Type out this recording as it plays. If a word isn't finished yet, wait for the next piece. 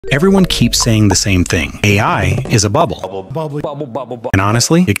Everyone keeps saying the same thing. AI is a bubble. And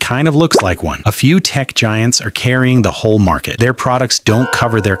honestly, it kind of looks like one. A few tech giants are carrying the whole market. Their products don't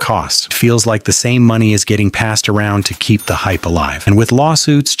cover their costs. It feels like the same money is getting passed around to keep the hype alive. And with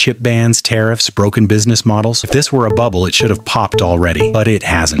lawsuits, chip bans, tariffs, broken business models, if this were a bubble, it should have popped already. But it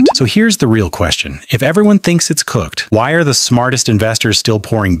hasn't. So here's the real question. If everyone thinks it's cooked, why are the smartest investors still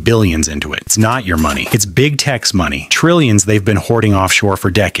pouring billions into it? It's not your money. It's big tech's money. Trillions they've been hoarding offshore for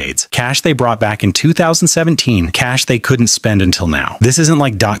decades. Cash they brought back in 2017, cash they couldn't spend until now. This isn't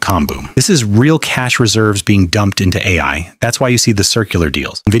like dot-com boom. This is real cash reserves being dumped into AI. That's why you see the circular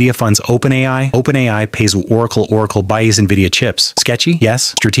deals. NVIDIA funds OpenAI. OpenAI pays Oracle. Oracle buys NVIDIA chips. Sketchy?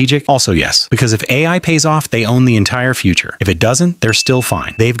 Yes. Strategic? Also yes. Because if AI pays off, they own the entire future. If it doesn't, they're still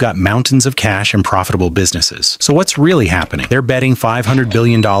fine. They've got mountains of cash and profitable businesses. So what's really happening? They're betting $500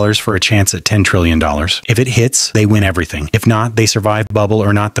 billion for a chance at $10 trillion. If it hits, they win everything. If not, they survive bubble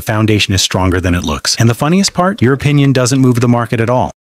or not, the foundation is stronger than it looks. And the funniest part, your opinion doesn't move the market at all.